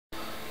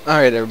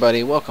Alright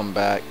everybody, welcome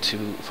back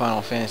to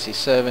Final Fantasy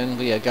VII.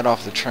 We got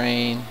off the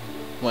train,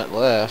 went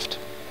left,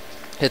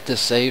 hit the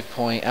save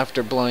point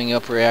after blowing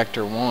up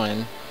Reactor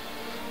 1.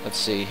 Let's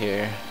see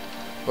here.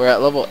 We're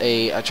at level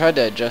 8. I tried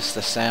to adjust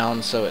the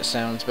sound so it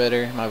sounds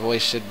better. My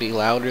voice should be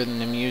louder than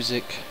the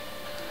music.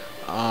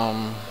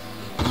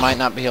 Might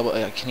not be able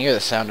to, I can hear the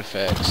sound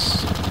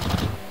effects.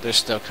 They're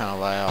still kind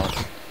of loud.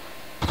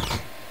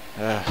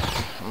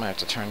 I'm gonna have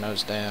to turn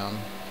those down.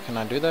 Can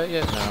I do that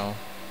yet? No.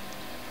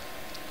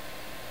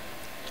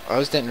 I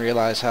just didn't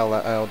realize how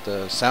loud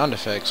the sound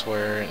effects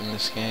were in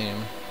this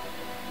game.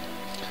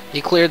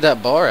 He cleared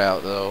that bar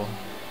out though.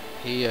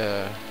 He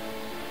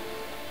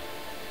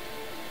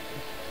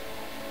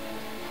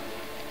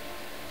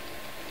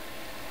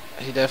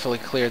definitely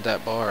cleared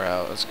that bar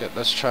out.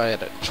 Let's try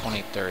it at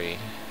 23.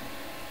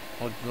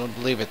 We'll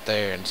leave it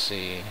there and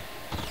see.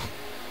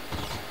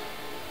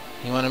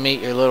 You want to meet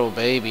your little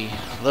baby?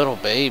 Little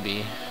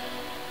baby?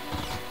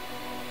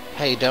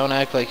 Hey, don't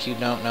act like you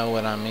don't know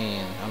what I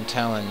mean. I'm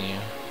telling you.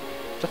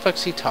 What the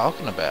fuck's he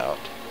talking about?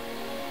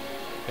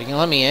 Are you gonna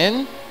let me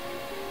in?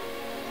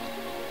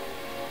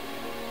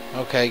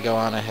 Okay, go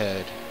on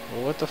ahead.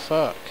 Well, what the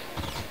fuck?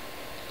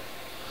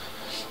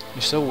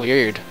 You're so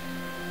weird.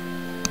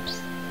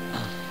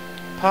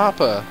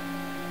 Papa!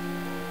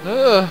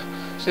 Ugh!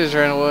 She just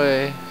ran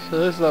away. So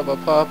this is not my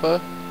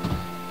papa.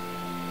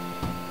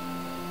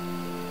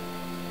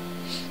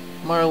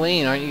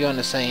 Marlene, aren't you going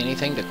to say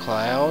anything to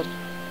Cloud?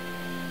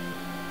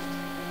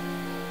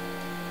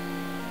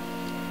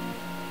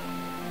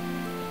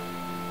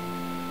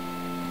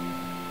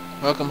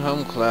 Welcome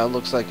home, Cloud.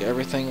 Looks like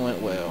everything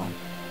went well.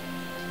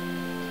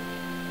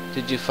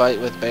 Did you fight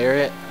with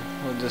Barret?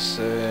 We'll just,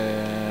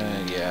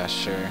 yeah,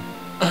 sure.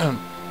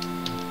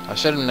 I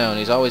should have known.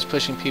 He's always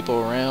pushing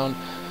people around.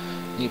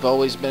 And you've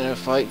always been in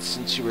fights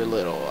since you were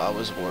little. I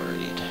was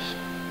worried.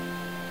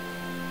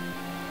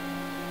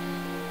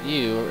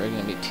 You are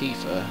going to be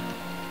Tifa.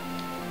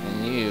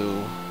 And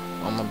you,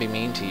 I'm going to be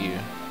mean to you.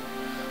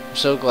 I'm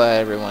so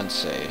glad everyone's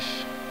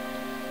safe.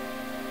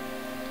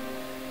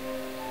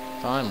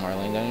 Fine,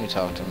 Marlene. Don't even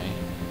talk to me.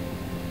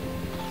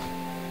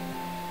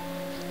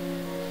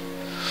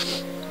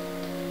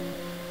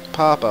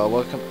 Papa,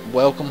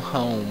 welcome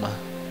home.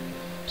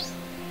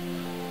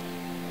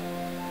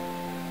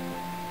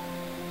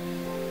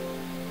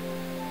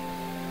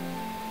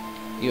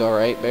 You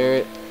alright,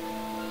 Barret?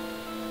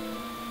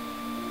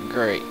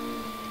 Great.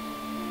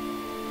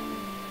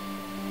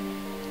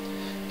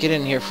 Get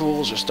in here,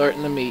 fools. We're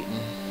starting the meeting.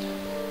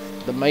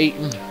 The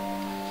meeting.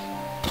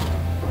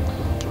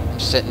 I'm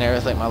sitting there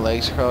with like my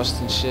legs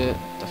crossed and shit.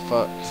 The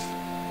fuck?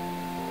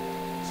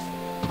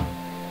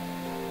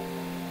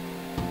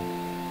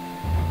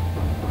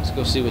 Let's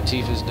go see what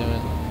Tifa's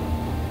doing.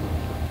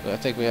 But I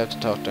think we have to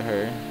talk to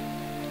her.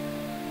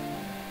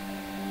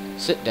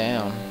 Sit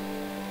down.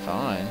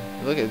 Fine.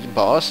 Look at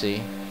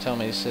bossy. Tell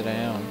me to sit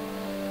down.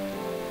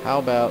 How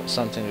about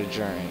something to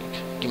drink?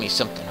 Give me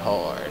something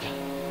hard.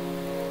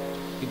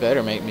 You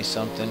better make me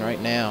something right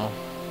now.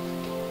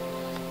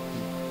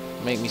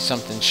 Make me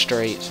something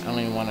straight. I don't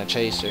even want to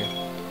chase her.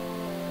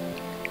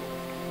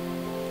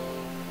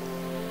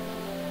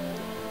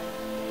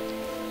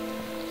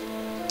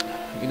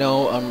 You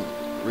know, I'm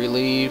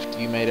relieved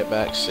you made it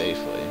back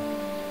safely.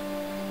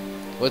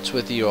 What's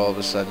with you all of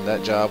a sudden?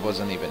 That job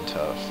wasn't even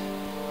tough.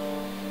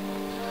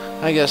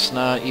 I guess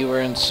not. You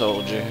were in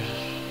Soldier.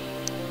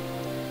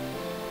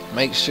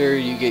 Make sure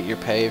you get your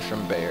pay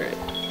from Barret.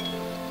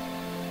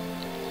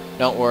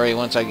 Don't worry,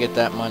 once I get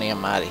that money,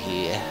 I'm out of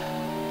here.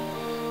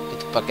 Get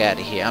the fuck out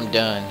of here. I'm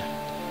done.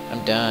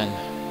 I'm done.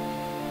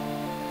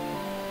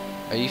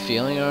 Are you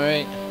feeling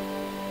alright?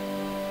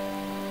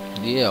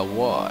 Yeah,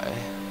 why?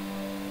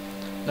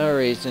 No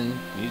reason.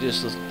 You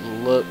just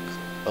look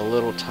a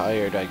little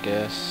tired, I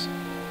guess.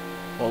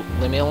 Well,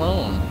 leave me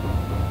alone.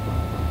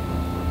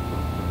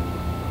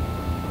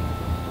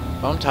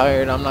 If I'm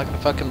tired, I'm not gonna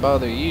fucking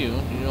bother you.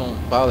 You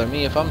don't bother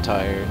me if I'm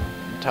tired.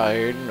 I'm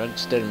tired.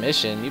 Instead of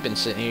mission, you've been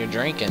sitting here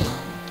drinking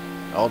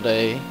all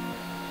day.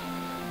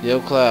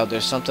 Yo, Cloud,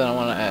 there's something I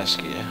want to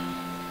ask you.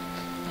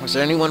 Was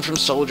there anyone from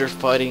Soldier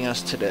fighting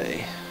us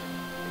today?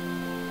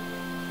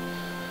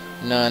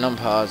 None, I'm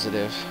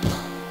positive.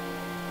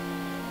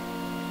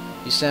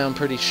 You sound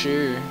pretty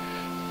sure.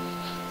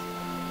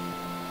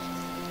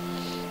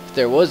 If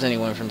there was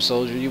anyone from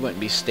Soldier, you wouldn't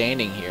be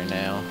standing here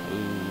now.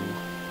 Ooh.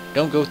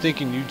 Don't go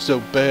thinking you'd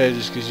so bad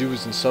just because you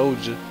was in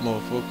Soldier,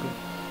 motherfucker.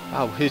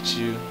 I'll hit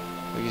you.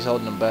 Like he's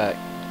holding him back.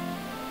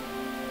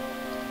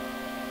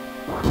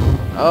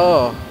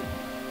 Oh,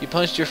 you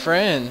punched your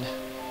friend.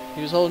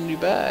 He was holding you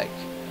back.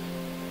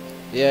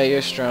 Yeah,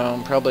 you're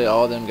strong. Probably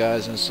all them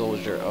guys in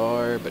Soldier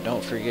are, but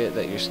don't forget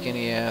that you're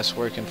skinny ass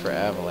working for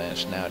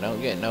Avalanche now. Don't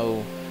get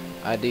no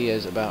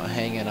ideas about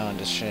hanging on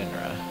to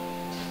Shinra.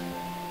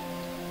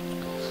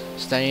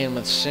 Staying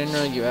with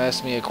Shinra, you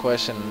asked me a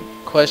question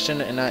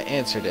and I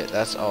answered it,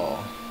 that's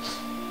all.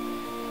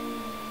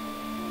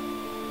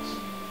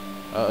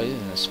 Oh, he's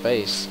in his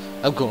face.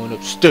 I'm going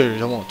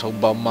upstairs, I want to talk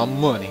about my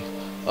money.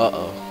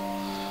 Uh-oh.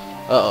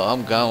 Uh-oh,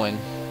 I'm going.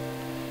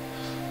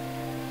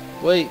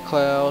 Wait,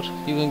 Cloud.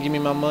 You gonna give me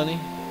my money?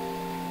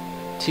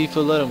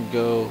 Tifa, let him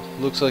go.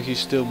 Looks like he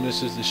still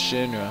misses the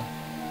Shinra.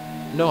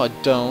 No, I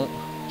don't.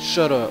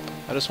 Shut up.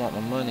 I just want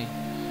my money.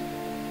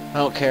 I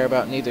don't care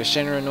about neither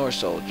Shinra nor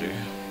Soldier.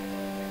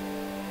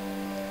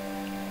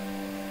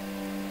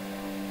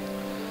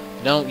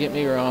 Don't get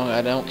me wrong,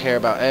 I don't care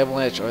about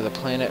Avalanche or the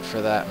planet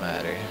for that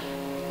matter.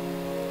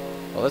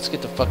 Well, let's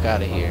get the fuck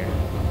out of here.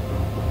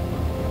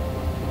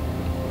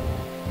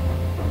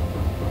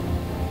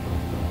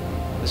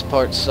 This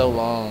part's so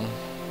long.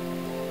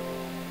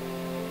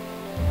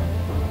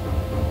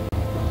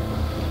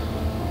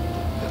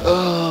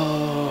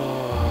 Oh.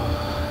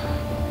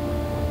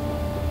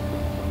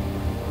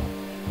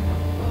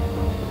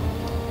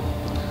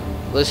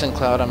 Listen,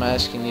 Cloud, I'm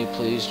asking you,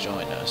 please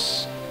join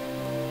us.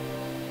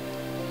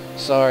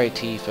 Sorry,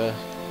 Tifa.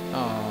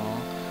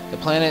 Aww. The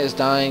planet is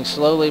dying.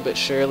 Slowly but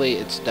surely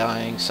it's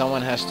dying.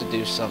 Someone has to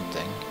do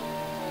something.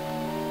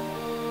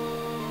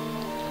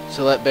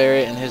 So let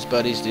Barret and his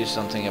buddies do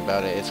something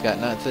about it. It's got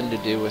nothing to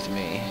do with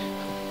me.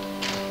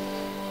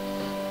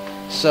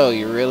 So,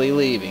 you're really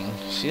leaving.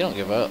 So you don't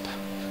give up.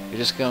 You're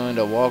just going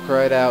to walk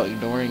right out,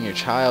 ignoring your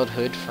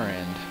childhood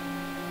friend.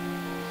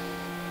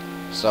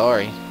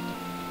 Sorry.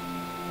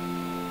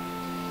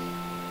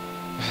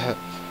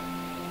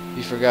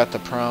 You forgot the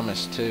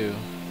promise, too.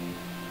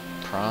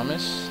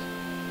 Promise?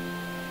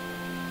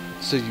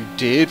 So you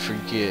did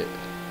forget.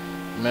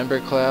 Remember,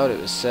 Cloud? It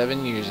was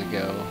 7 years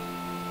ago.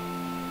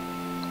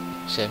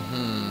 She said,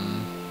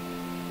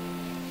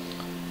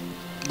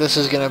 This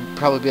is gonna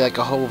probably be like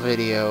a whole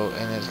video,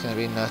 and it's gonna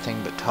be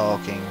nothing but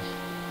talking.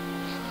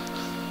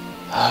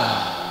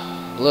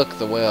 Look,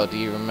 the whale, do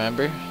you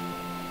remember?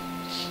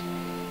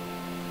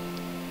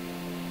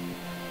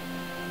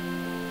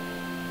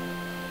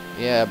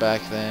 Yeah,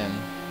 back then.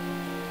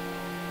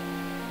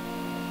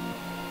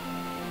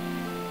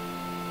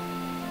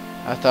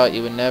 I thought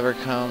you would never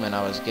come, and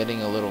I was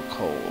getting a little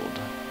cold.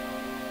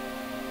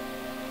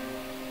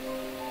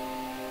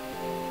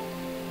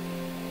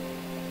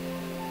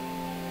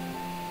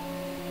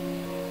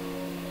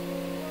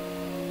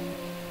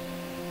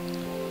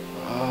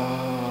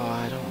 Oh,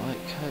 I don't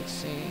like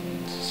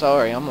cutscenes.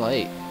 Sorry, I'm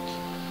late.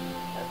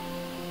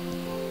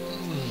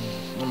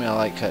 I mean, I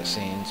like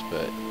cutscenes,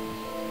 but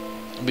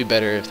it'd be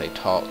better if they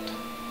talked.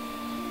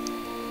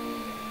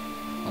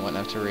 I wouldn't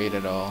have to read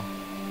it all.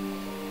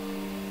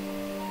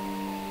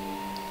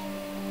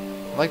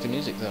 I like the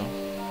music, though.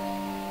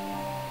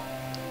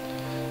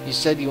 You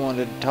said you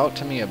wanted to talk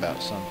to me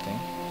about something.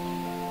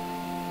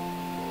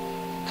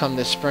 Come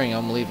this spring,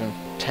 I'm leaving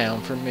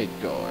town for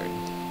Midgard.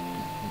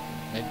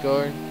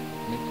 Midgard?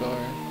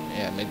 Midgard?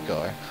 Yeah,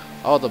 Midgard.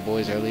 All the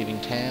boys are leaving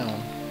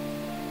town.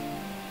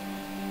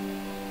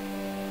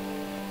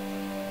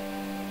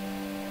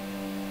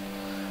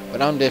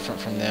 But I'm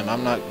different from them.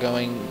 I'm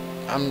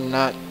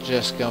not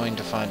just going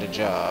to find a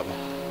job.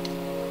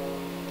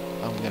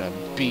 I'm gonna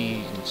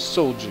be a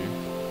soldier.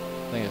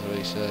 I think that's what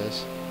he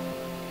says.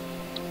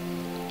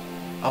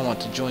 I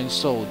want to join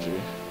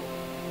Soldier.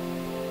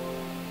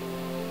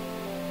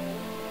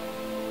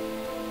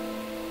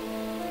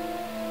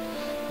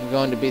 I'm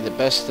going to be the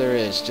best there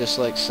is, just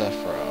like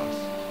Sephiroth.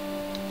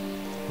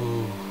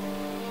 Ooh.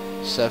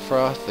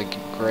 Sephiroth, the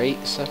great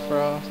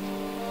Sephiroth.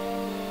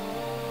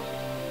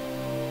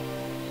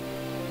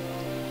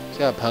 She's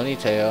got a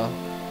ponytail.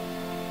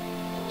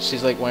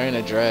 She's like wearing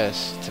a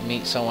dress to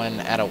meet someone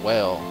at a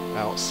well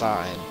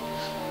outside.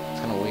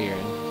 It's kind of weird.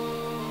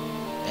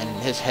 And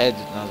his head,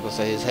 I was going to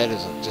say, his head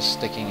is just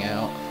sticking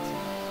out.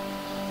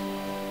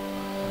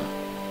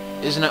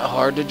 Isn't it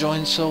hard to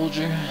join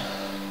Soldier?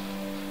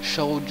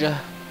 Soldier?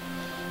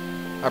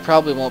 I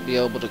probably won't be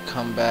able to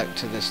come back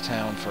to this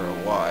town for a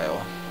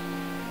while.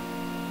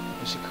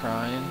 Is she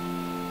crying?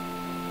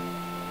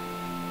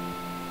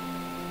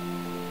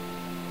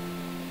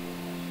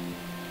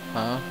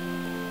 Huh?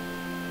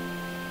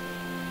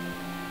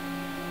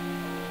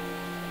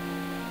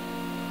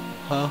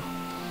 Huh?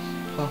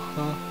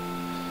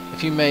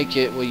 If you make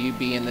it, will you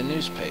be in the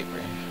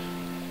newspaper?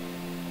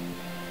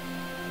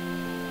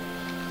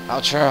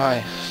 I'll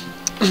try.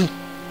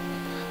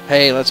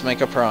 Hey, let's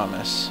make a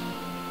promise.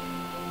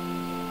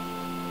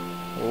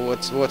 Well,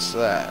 what's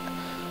that?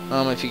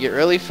 If you get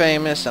really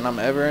famous and I'm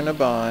ever in a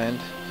bind,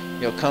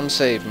 you'll come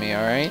save me,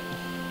 alright?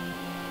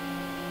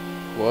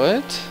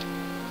 What?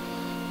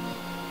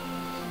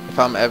 If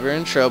I'm ever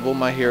in trouble,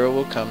 my hero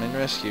will come and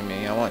rescue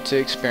me. I want to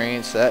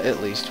experience that at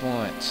least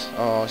once.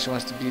 Oh, she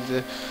wants to be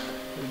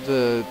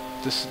the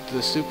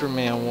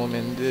Superman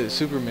woman that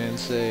Superman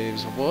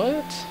saves.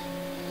 What?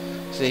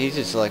 See, he's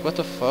just like, what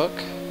the fuck?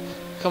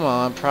 Come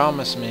on,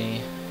 promise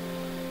me.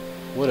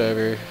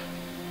 Whatever.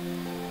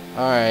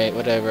 Alright,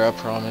 whatever, I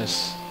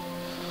promise.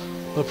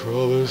 I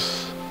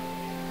promise.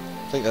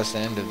 I think that's the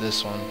end of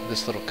this one,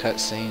 this little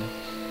cutscene.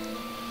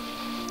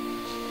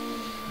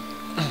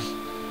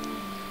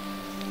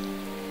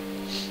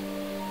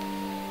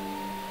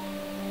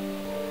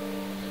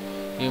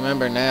 You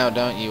remember now,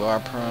 don't you, our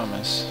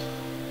promise?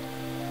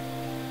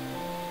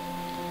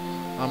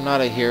 I'm not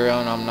a hero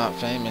and I'm not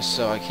famous,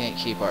 so I can't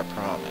keep our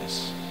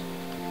promise.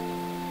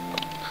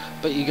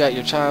 But you got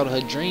your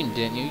childhood dream,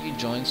 didn't you? You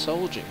joined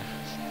Soldier.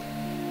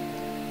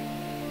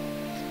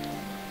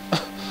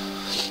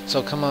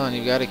 So come on,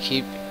 you gotta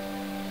keep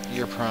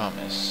your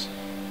promise.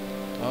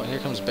 Oh, here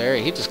comes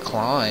Barry. He just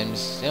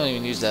climbs. He don't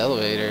even use the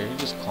elevator. He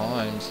just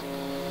climbs.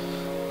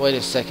 Wait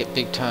a second,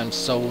 big time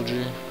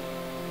soldier.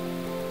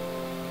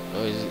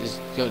 Oh,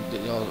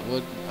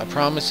 what? A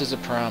promise is a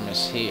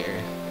promise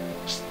here.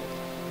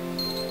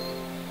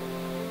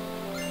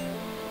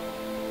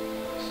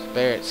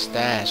 Barrett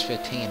stash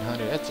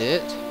 1500. That's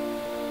it.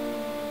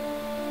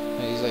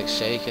 He's like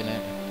shaking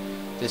it.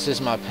 This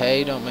is my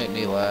pay. Don't make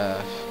me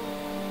laugh.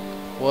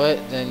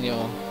 What? Then you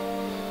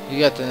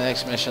got the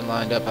next mission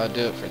lined up. I'll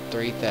do it for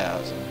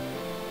 3,000.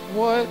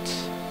 What?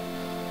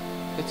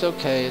 It's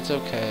okay. It's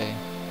okay.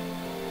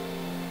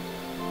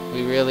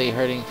 We really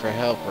hurting for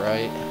help,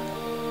 right?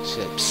 She's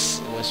like,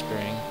 psst,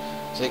 whispering.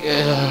 It's like,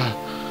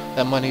 ugh,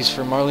 that money's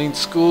for Marlene's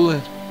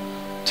schooling.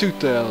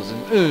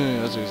 2,000.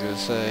 That's what he's gonna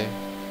say.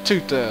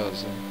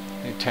 2,000.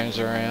 He turns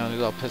around.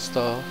 He's all pissed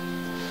off.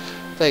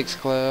 Thanks,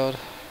 Cloud.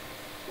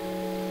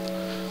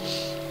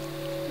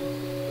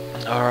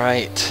 All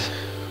right.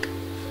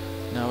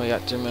 Now we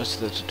got through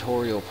most of the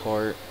tutorial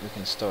part. We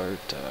can start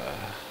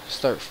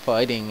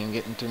fighting and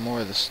getting through more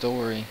of the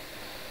story.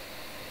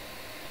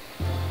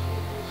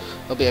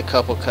 There'll be a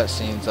couple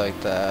cutscenes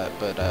like that,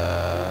 but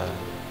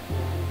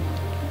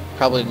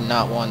probably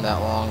not one that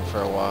long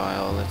for a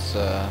while. Let's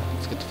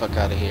get the fuck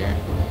out of here.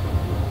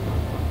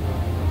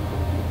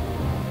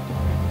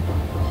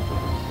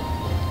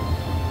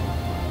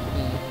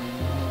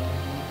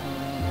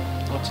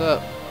 What's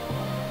up?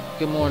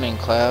 Good morning,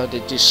 Cloud.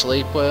 Did you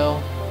sleep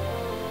well?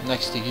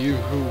 Next to you,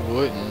 who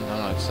wouldn't? I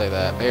don't know to say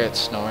that. Barrett's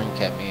snoring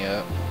kept me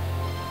up.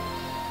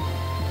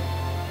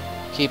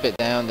 Keep it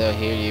down, they'll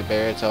hear you.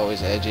 Barrett's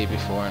always edgy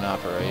before an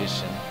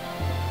operation.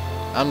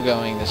 I'm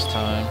going this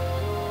time.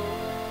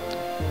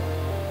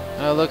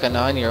 Oh look, a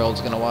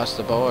 9-year-old's gonna watch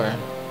the bar.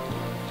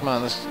 Come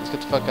on, let's get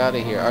the fuck out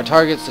of here. Our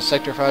target's the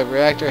Sector 5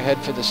 reactor.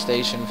 Head for the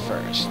station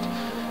first.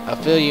 I'll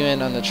fill you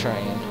in on the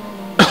train.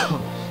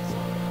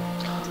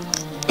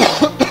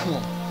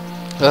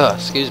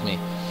 Excuse me.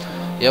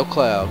 Yo,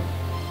 Cloud.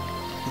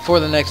 Before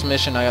the next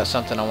mission, I got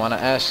something I want to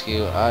ask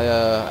you.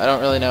 I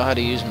don't really know how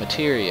to use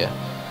materia.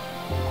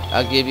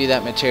 I'll give you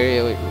that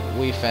materia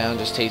we found.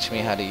 Just teach me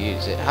how to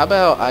use it. How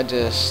about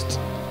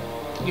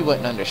you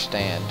wouldn't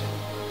understand.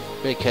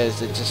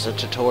 Because it's just a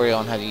tutorial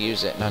on how to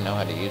use it, and I know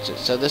how to use it.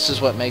 So this is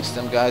what makes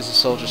them guys and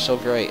soldiers so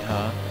great,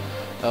 huh?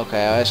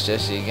 Okay, I'll ask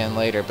Jesse again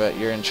later, but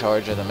you're in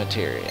charge of the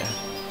materia.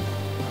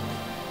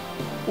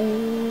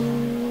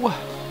 Ooh.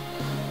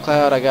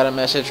 Cloud, I got a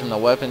message from the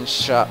weapons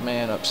shop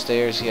man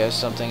upstairs. He has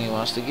something he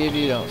wants to give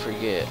you. Don't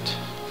forget.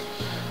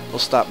 We'll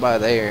stop by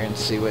there and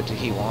see what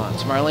he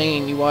wants.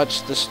 Marlene, you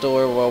watch the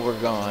store while we're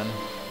gone.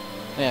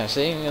 Yeah,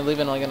 see? You're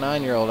leaving like a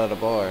 9-year-old at a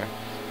bar.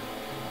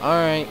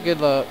 Alright,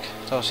 good luck.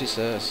 That's all she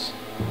says.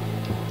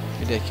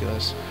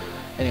 Ridiculous.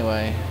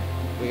 Anyway,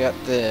 we got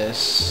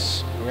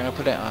this. We're gonna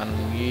put it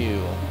on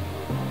you.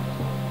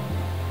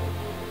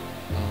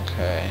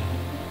 Okay.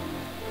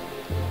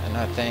 And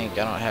I think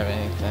I don't have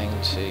anything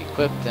to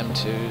equip them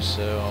to,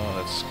 so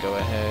let's go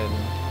ahead.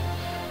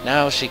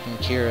 Now she can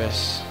cure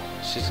us.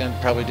 She's gonna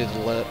probably do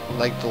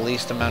the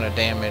least amount of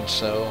damage,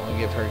 so we'll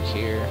give her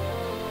cure.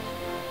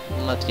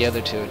 And let the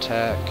other two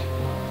attack.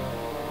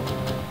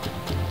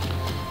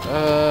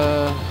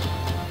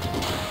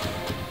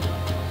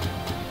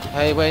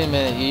 Hey, wait a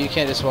minute. You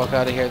can't just walk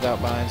out of here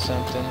without buying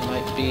something.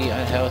 Might be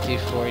unhealthy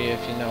for you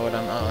if you know what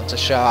I'm on. It's a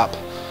shop.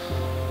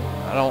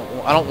 I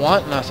don't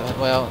want nothing.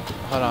 Well,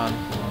 hold on.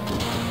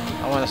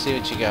 I want to see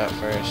what you got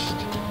first.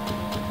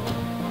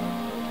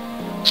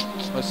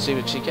 Let's see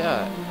what you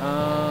got.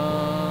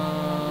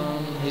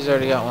 He's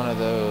already got one of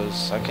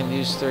those. I can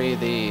use 3 of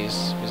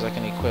these because I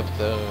can equip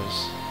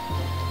those.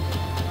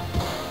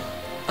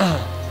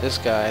 This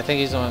guy, I think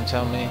he's the one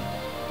telling me.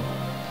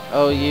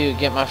 Oh, you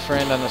get my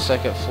friend on the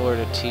 2nd floor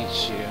to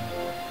teach you.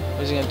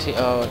 What is he gonna teach?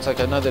 Oh, it's like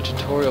another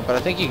tutorial, but I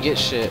think you get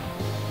shit.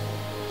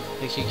 I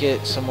think you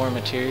get some more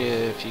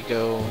materia if you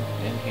go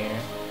in here.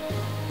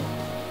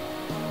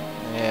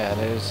 Yeah,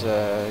 there's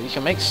you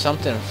can make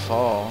something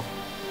fall.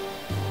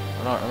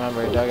 I don't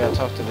remember. Do I gotta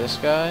talk to this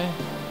guy?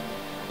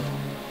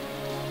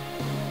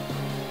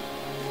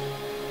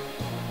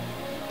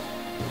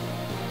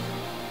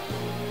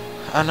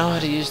 I know how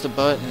to use the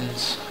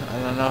buttons.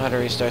 I don't know how to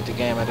restart the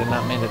game. I did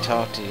not mean to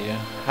talk to you.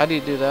 How do you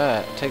do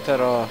that? Take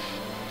that off.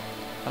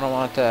 I don't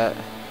want that.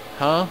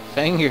 Huh?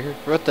 Finger?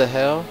 What the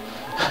hell?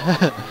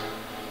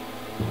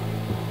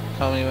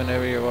 Call me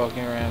whenever you're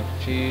walking around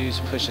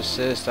confused. Push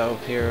assist. I'll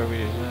appear over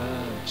you.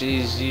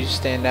 Geez, you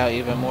stand out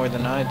even more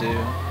than I do.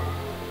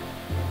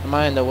 Am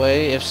I in the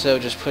way? If so,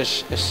 just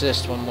push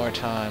assist one more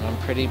time. I'm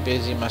pretty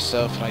busy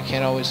myself and I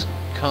can't always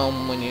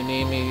come when you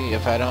need me.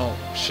 If I don't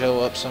show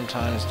up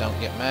sometimes, don't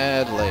get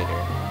mad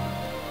later.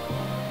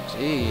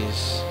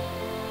 Jeez.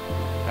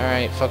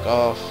 Alright, fuck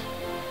off.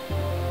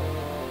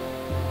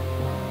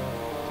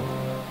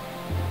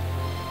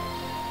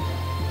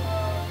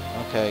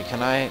 Okay,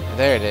 can I?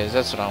 There it is.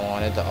 That's what I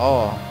wanted. The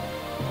awe.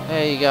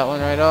 Hey, you got one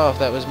right off.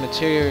 That was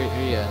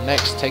materia.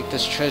 Next, take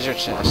this treasure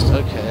chest.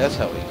 Okay, that's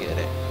how we get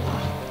it.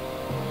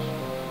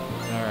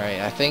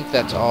 Alright, I think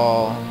that's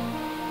all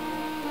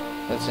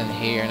that's in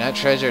here. And that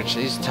treasure chest,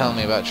 he's telling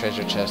me about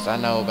treasure chest. I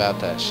know about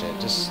that shit.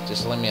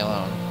 Just leave me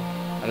alone.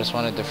 I just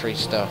wanted the free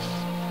stuff.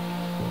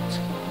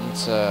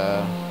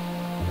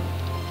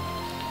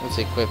 Let's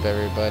equip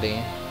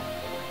everybody.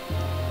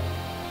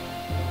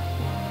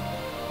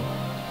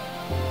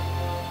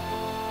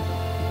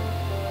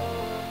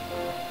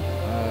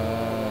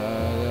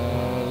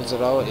 Is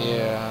it all?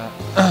 Yeah.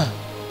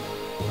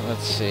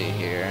 Let's see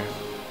here.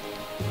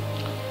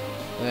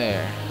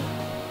 There.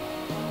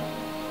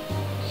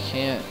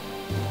 Can't.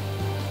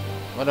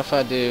 What if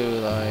I do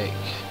like?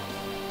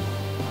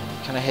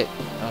 Can I hit?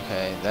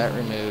 Okay, that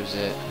removes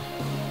it.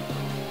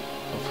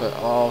 We'll put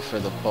all for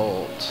the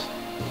bolt,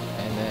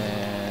 and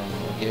then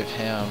we'll give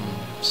him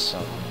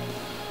some.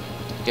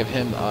 Give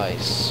him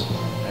ice.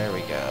 There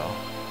we go.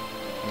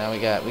 Now we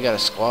got a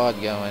squad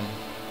going.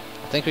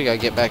 I think we gotta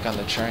get back on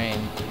the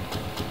train.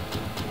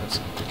 Let's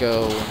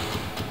go.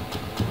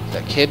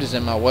 That kid is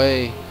in my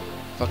way.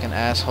 Fucking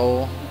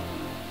asshole.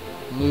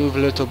 Move,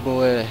 little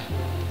boy.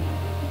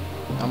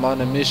 I'm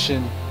on a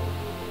mission.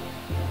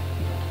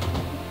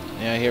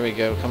 Yeah, here we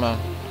go. Come on.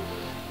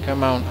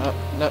 Come on. Oh,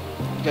 no.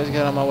 You guys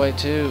get on my way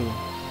too.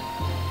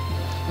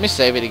 Let me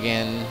save it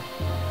again.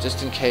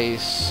 Just in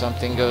case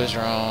something goes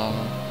wrong.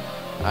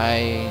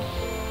 I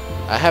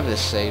have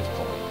this save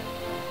point.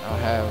 I'll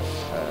have...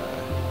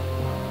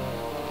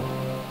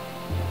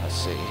 let's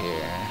see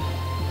here.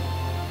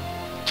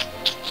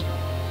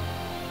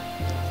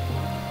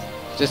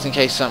 Just in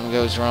case something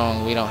goes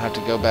wrong, we don't have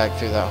to go back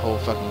through that whole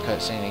fucking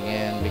cutscene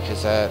again,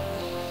 because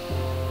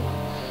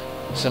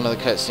some of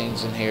the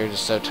cutscenes in here are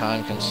just so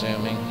time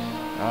consuming.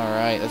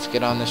 Alright, let's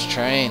get on this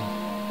train.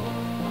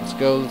 Let's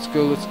go, let's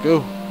go, let's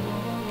go.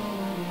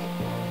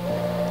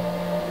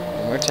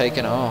 And we're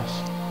taking off.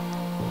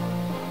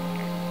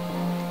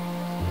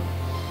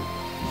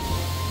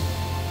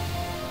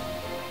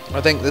 I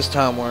think this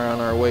time we're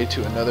on our way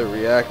to another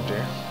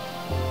reactor.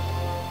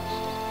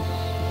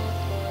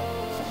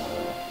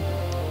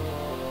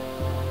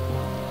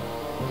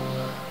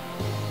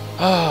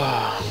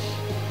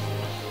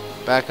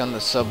 Back on the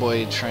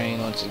subway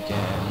train once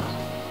again.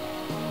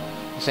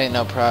 This ain't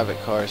no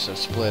private car, so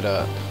split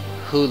up.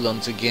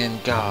 Hoodlums again.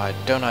 God,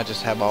 don't I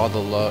just have all the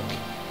luck?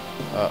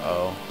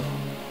 Uh-oh.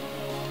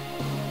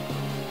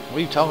 What are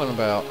you talking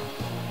about?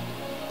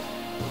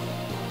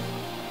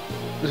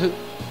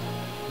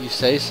 You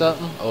say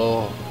something?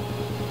 Oh,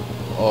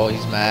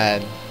 he's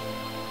mad.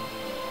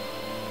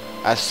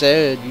 I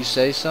said, you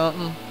say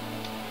something?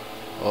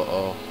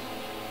 Uh-oh.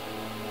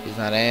 He's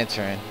not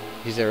answering.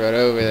 He's right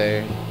over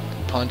there.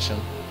 Punch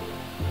him.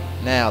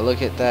 Now,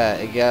 look at that.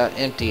 It got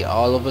empty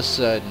all of a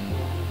sudden.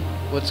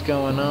 What's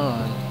going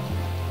on?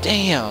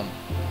 Damn!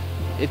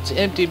 It's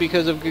empty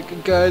because of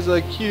guys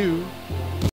like you.